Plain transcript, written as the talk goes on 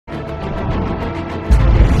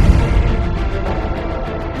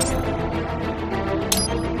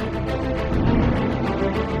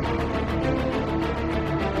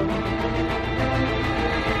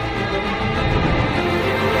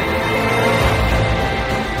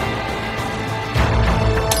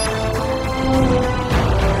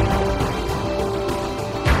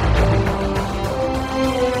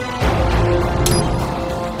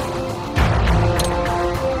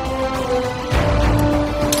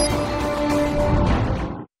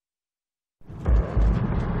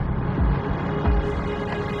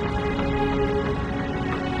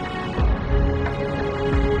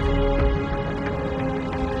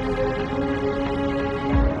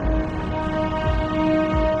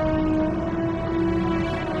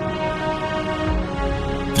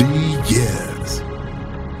3 years.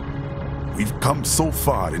 We've come so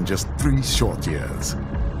far in just 3 short years.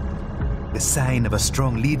 The sign of a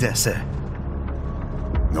strong leader, sir.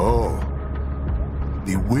 No.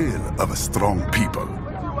 The will of a strong people.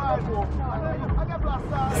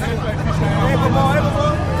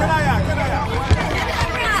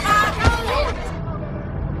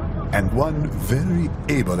 And one very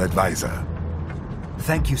able advisor.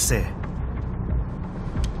 Thank you, sir.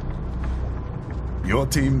 Your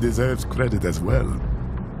team deserves credit as well,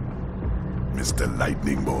 Mr.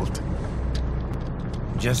 Lightning Bolt.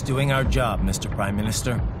 Just doing our job, Mr. Prime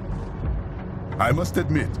Minister. I must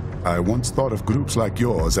admit, I once thought of groups like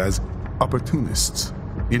yours as opportunists,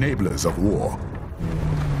 enablers of war.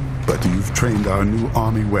 But you've trained our new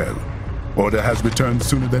army well. Order has returned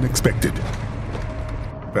sooner than expected.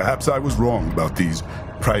 Perhaps I was wrong about these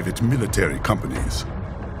private military companies.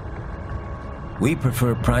 We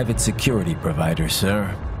prefer private security providers,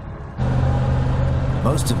 sir.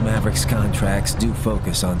 Most of Maverick's contracts do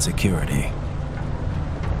focus on security.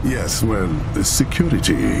 Yes, well,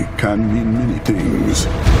 security can mean many things.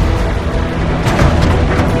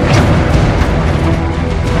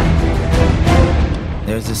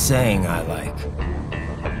 There's a saying I like.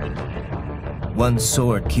 One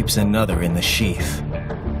sword keeps another in the sheath.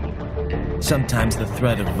 Sometimes the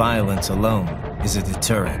threat of violence alone is a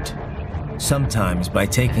deterrent. Sometimes by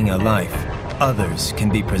taking a life, others can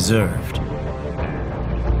be preserved.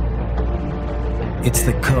 It's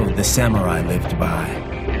the code the samurai lived by.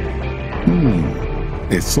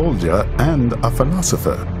 A soldier and a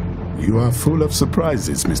philosopher. You are full of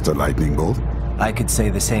surprises, Mr. Lightning Bolt. I could say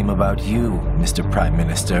the same about you, Mr. Prime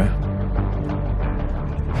Minister.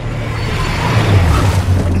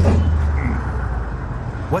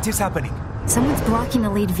 What is happening? Someone's blocking the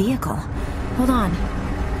lead vehicle. Hold on.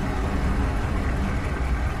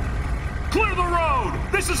 Clear the road!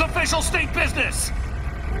 This is official state business!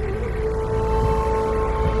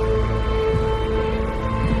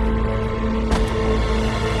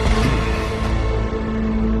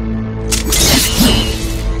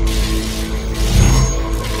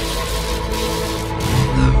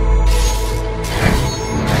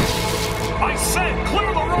 I said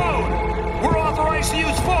clear the road! We're authorized to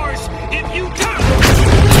use force if you do!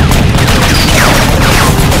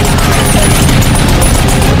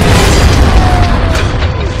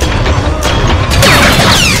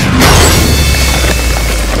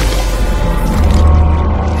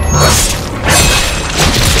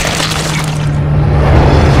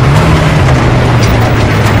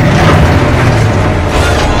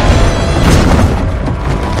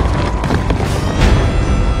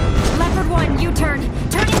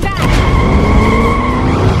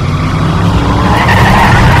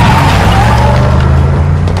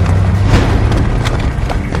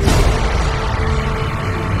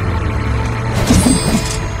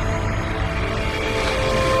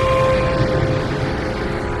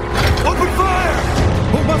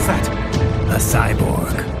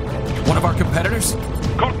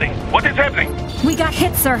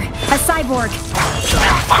 Sir, a cyborg.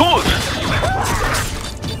 Cool!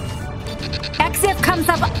 EXIF comes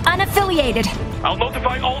up unaffiliated. I'll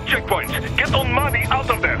notify all checkpoints. Get on money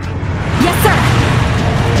out of them. Yes, sir.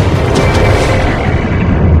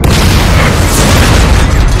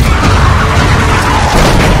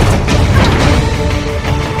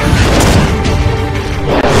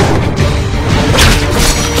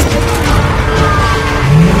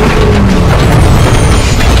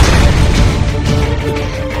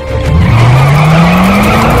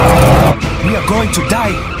 To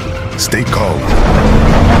die. Stay calm.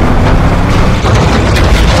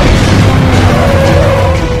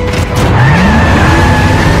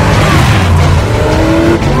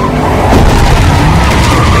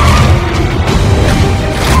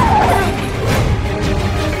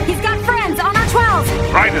 He's got friends on our 12.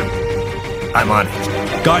 Raiden! I'm on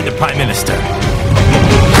it. Guard the Prime Minister.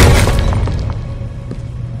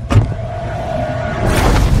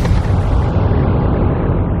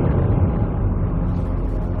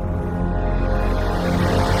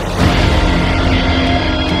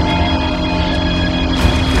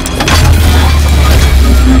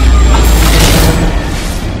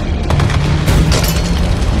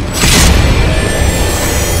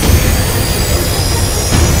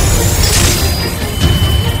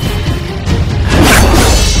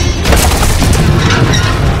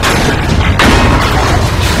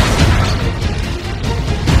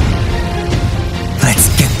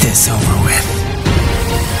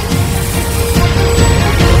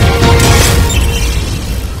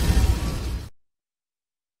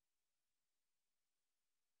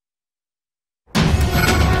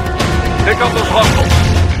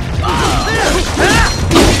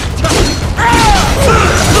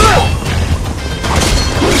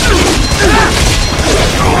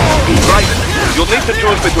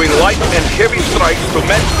 between light and heavy strikes to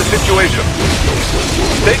match the situation.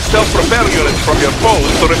 Take self-repair units from your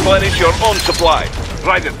foes to replenish your own supply.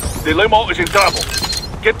 Raiden, the limo is in trouble.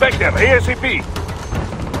 Get back there, ASAP.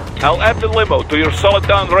 I'll add the limo to your solid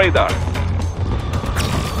down radar.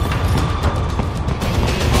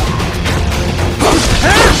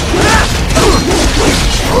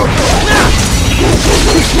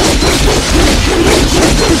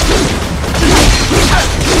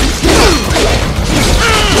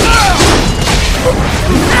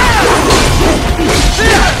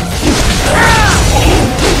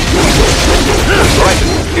 Right,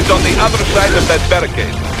 it's on the other side of that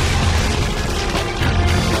barricade.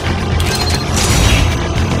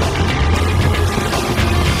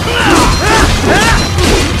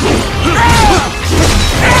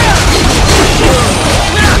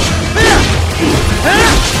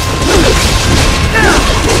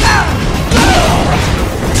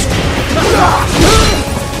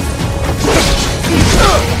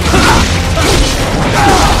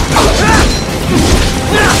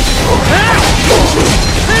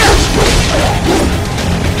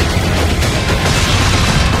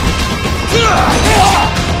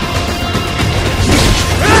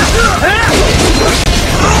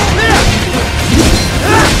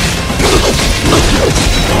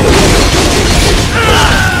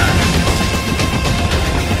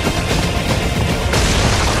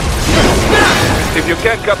 If you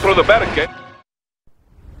can't cut through the barricade...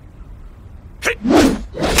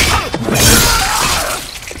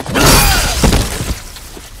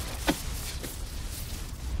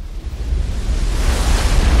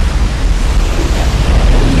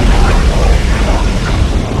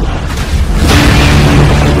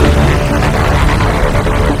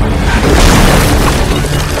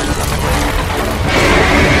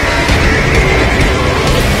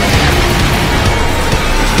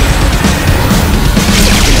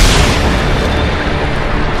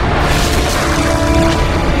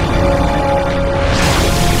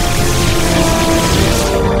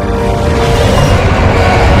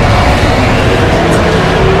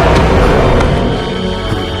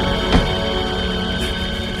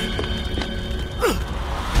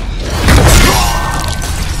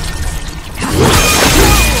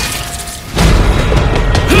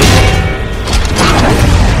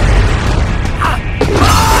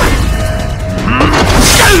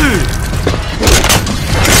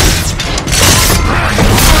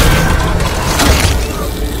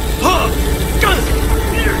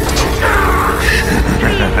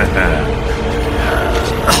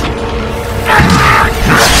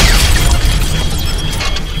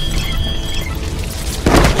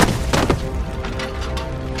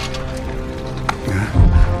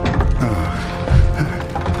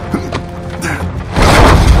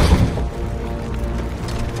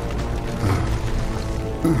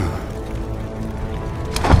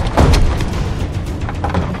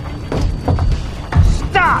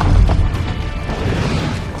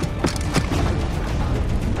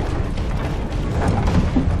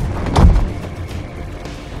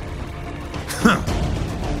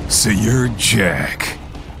 So you're Jack.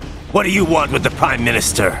 What do you want with the Prime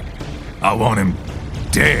Minister? I want him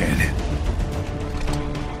dead.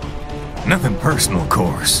 Nothing personal, of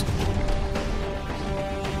course.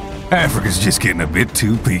 Africa's just getting a bit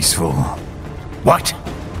too peaceful. What?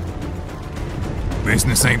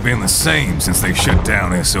 Business ain't been the same since they shut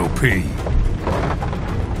down SOP.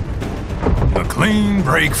 A clean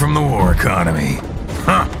break from the war economy.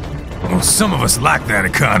 Huh. Well, some of us like that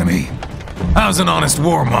economy. How's an honest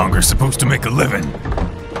warmonger supposed to make a living?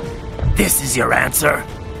 This is your answer?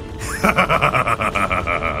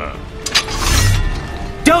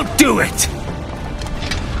 Don't do it!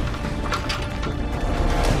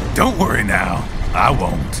 Don't worry now, I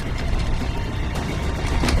won't.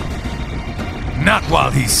 Not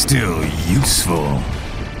while he's still useful.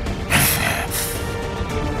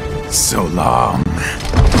 So long.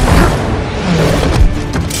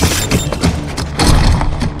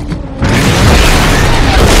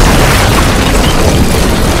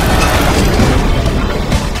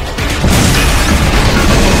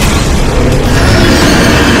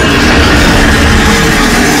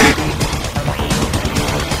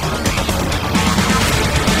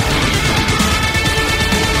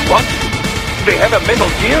 They have a metal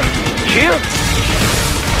gear? Here?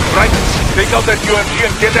 Right. Take out that UMG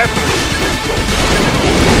and get after it.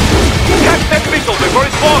 Catch that missile before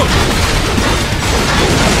it blows!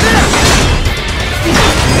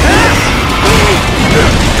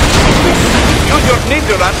 Use your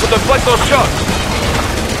ninja rat to deflect those shots.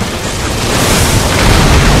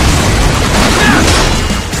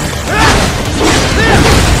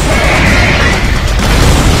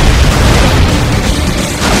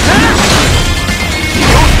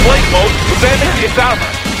 his armor.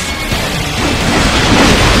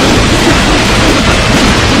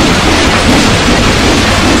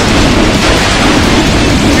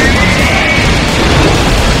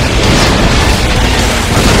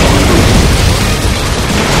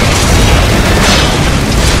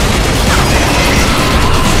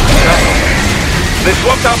 They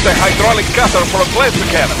swapped out the hydraulic cutter for a plasma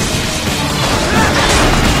cannon.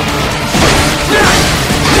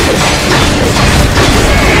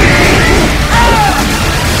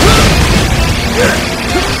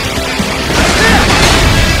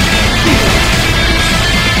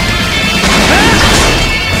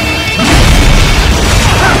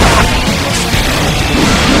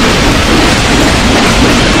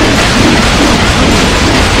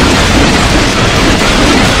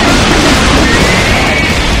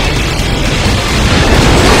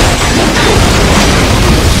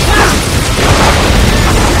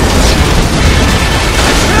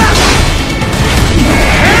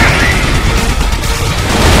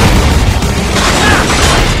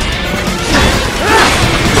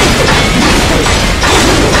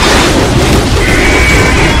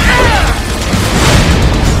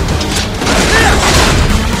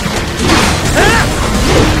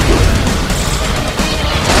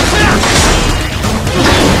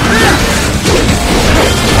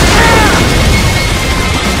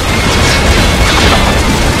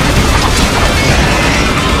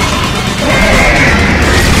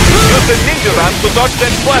 To dodge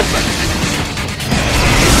that plasma.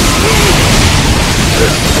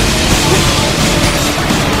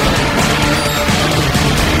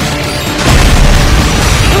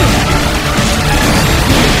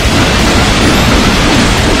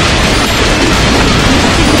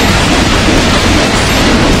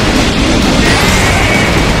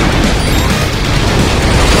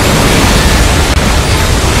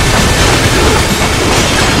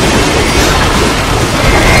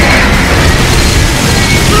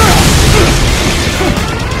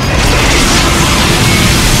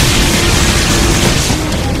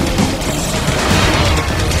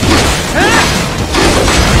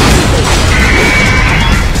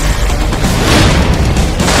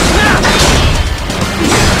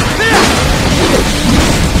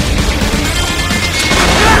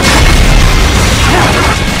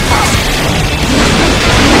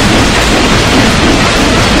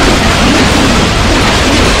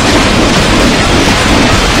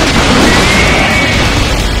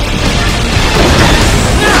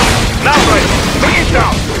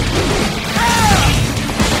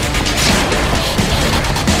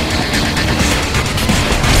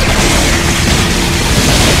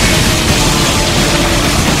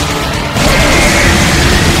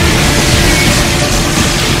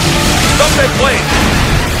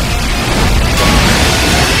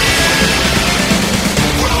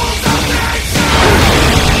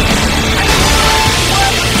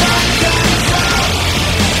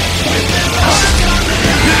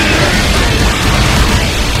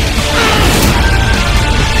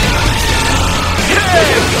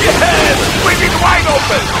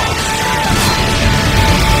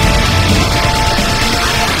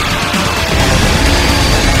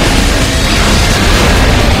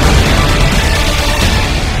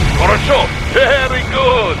 Very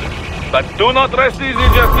good. But do not rest easy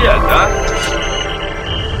just yet, huh?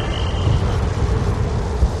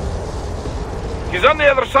 He's on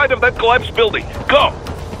the other side of that collapsed building. Go!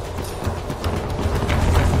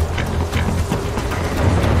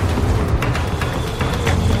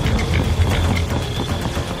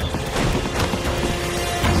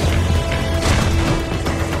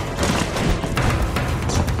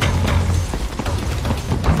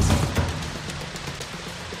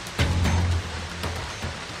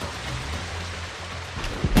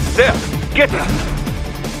 There! Get it!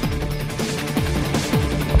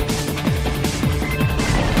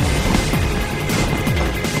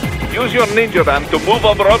 Use your ninja ram to move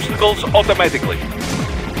over obstacles automatically.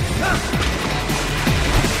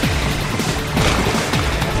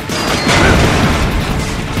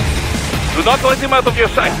 Do not let him out of your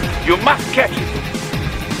sight. You must catch him.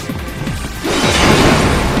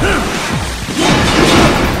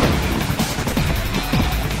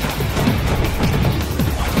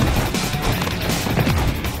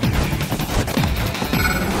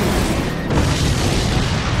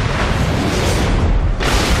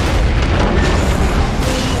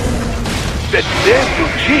 That damn new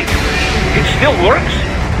Jeep. It still works?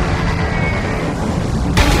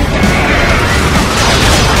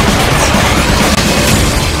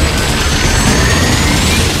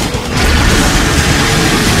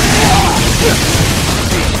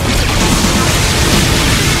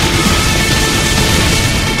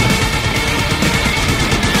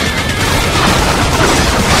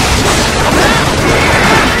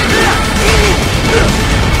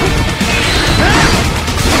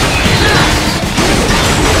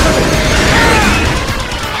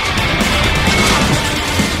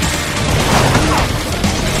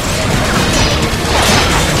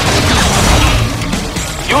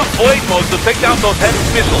 to take down those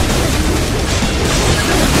heavy missiles.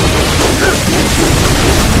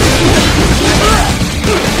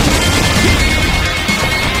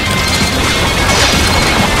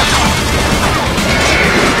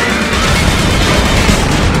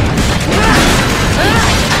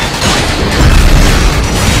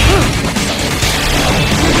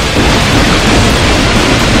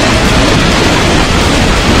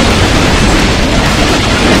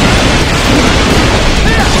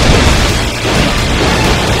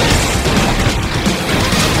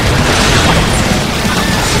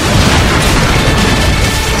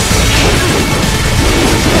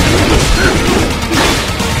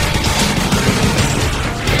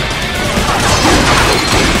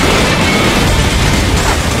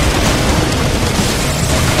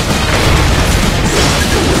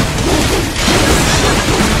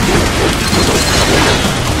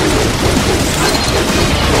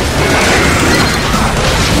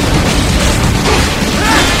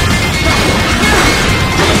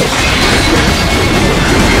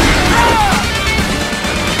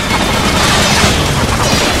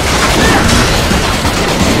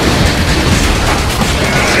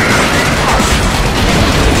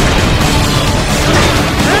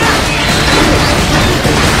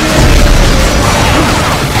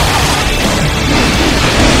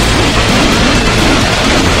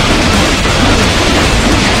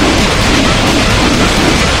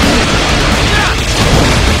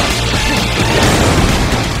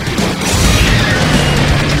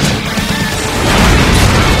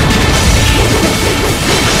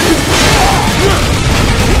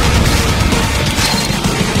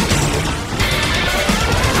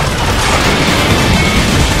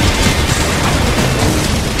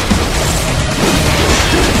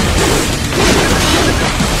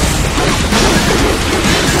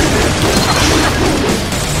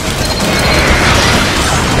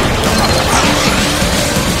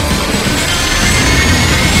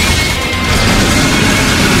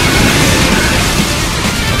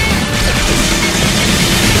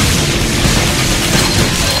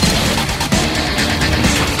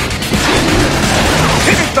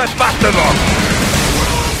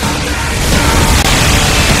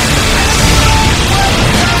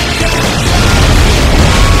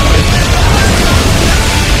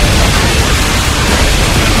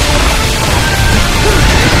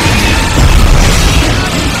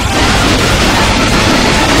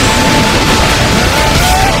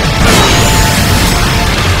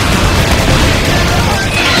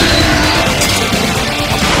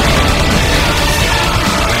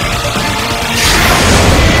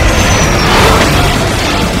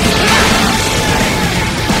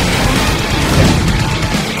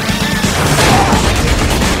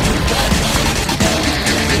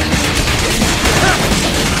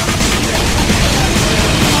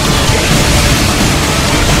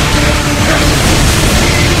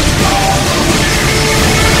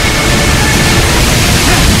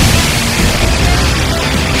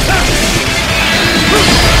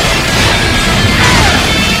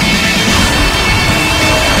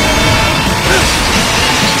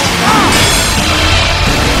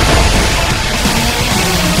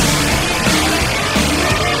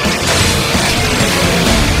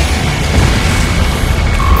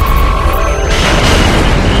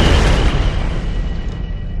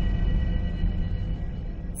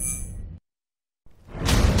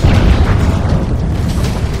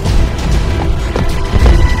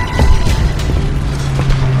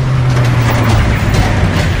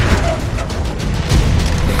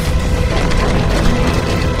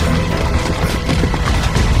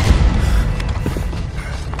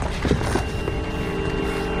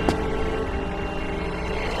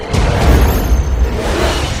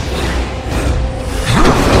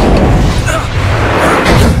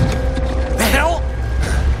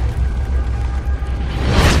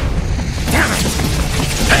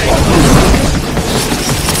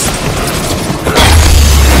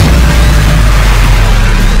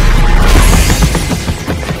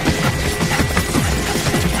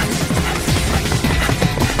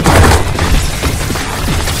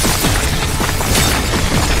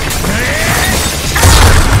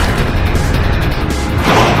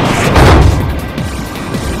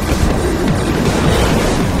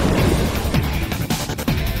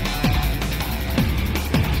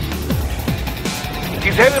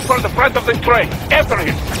 He's headed for the front of the train. After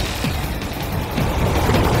him.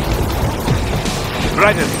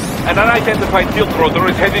 Raiden, an unidentified field-roader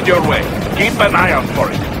is headed your way. Keep an eye out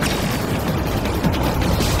for it.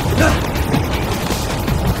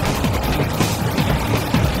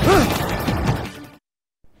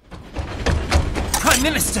 Prime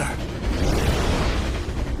Minister!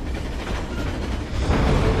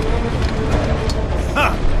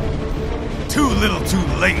 little too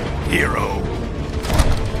late, hero.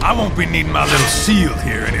 I won't be needing my little shield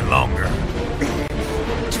here any longer.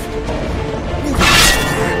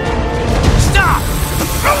 Stop!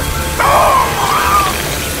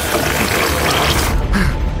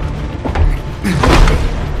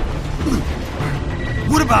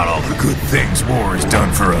 What about all the good things war has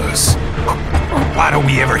done for us? Why don't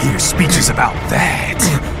we ever hear speeches about that?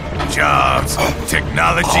 Jobs,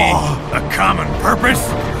 technology, a common purpose?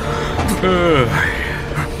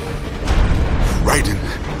 Raiden,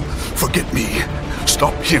 forget me.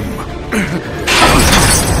 Stop him.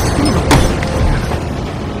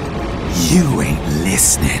 You ain't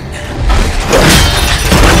listening.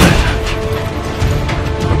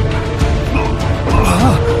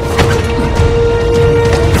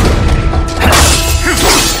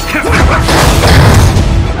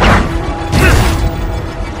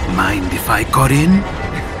 Mind if I got in?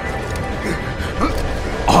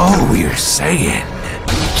 All we're saying,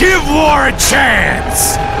 give war a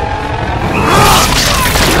chance!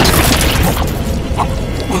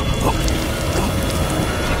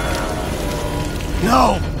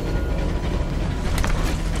 No!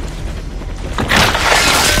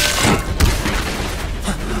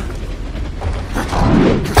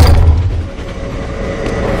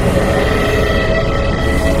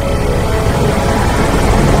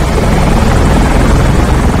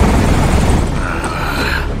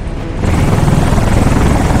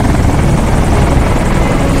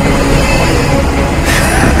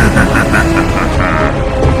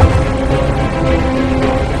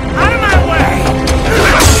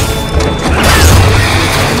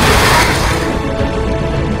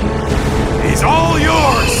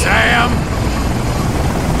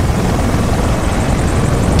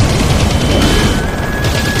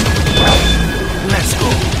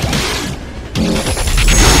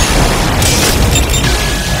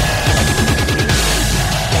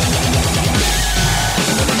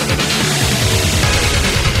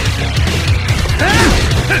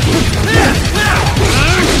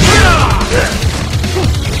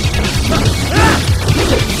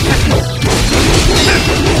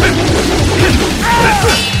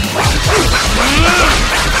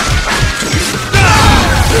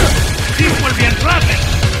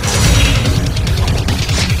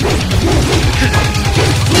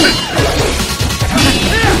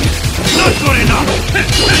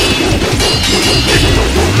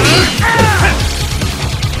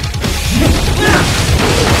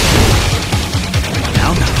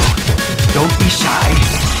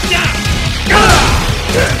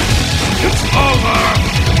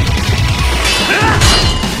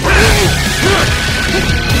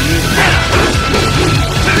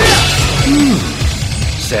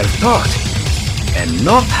 Self-taught, and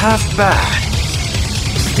not half bad.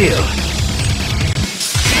 Still.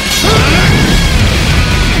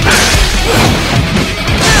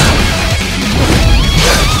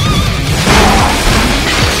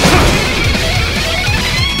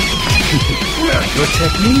 Your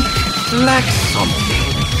technique lacks something.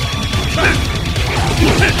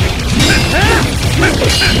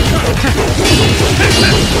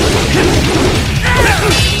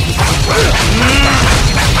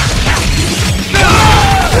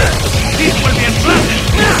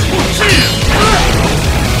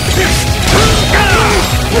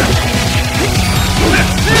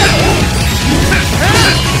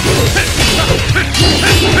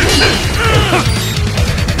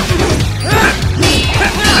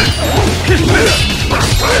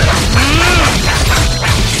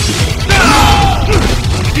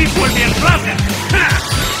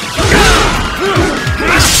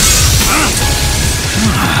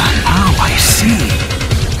 Now I see.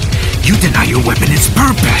 You deny your weapon its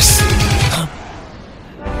purpose.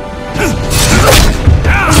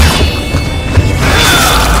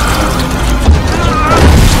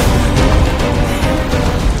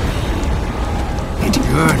 It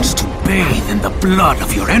yearns to bathe in the blood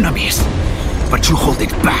of your enemies, but you hold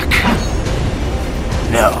it back.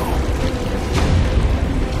 No.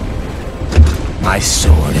 My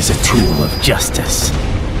sword is a tool of justice.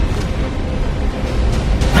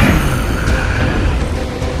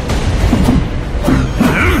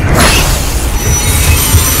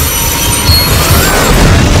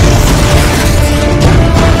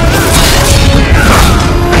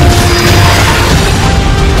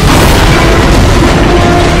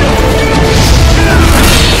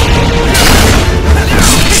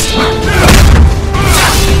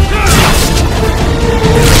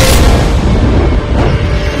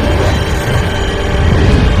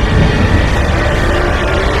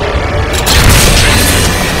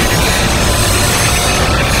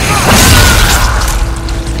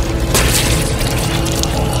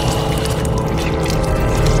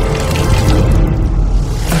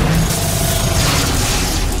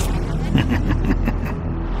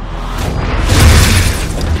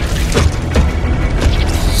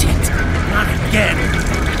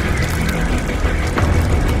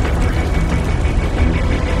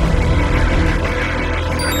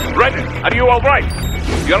 all right?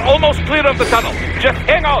 You're almost clear of the tunnel. Just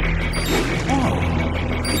hang on.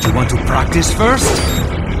 Did you want to practice first?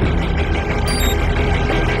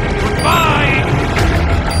 Goodbye!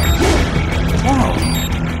 Oh.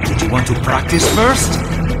 Did you want to practice first?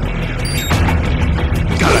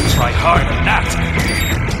 Gotta try hard on that.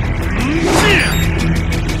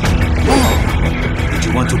 Oh. Did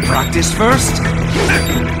you want to practice first?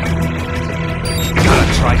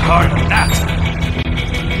 Gotta try hard on that.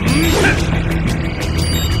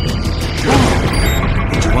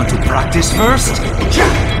 Did you want to practice first?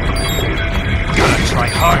 Gotta try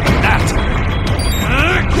hard on that.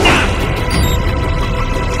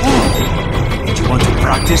 Did you want to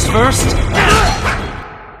practice first?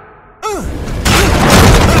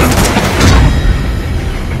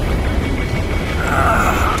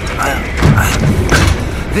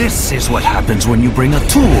 This is what happens when you bring a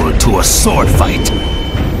tool to a sword fight.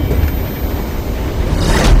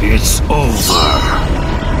 It's over.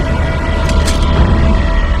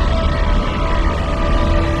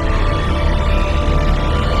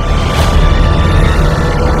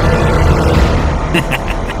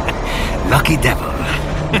 Lucky devil.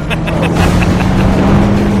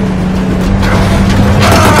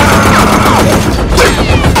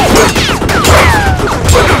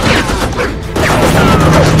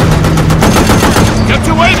 Get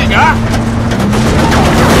you waiting, huh?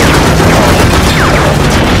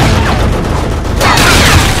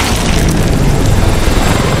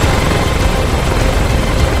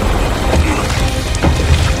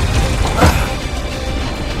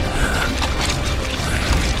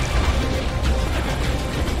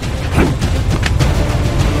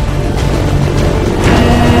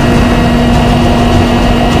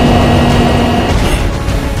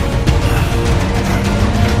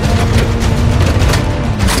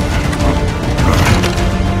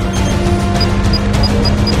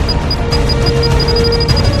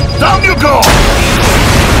 Down you go!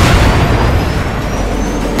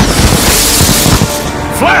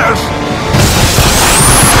 Flash!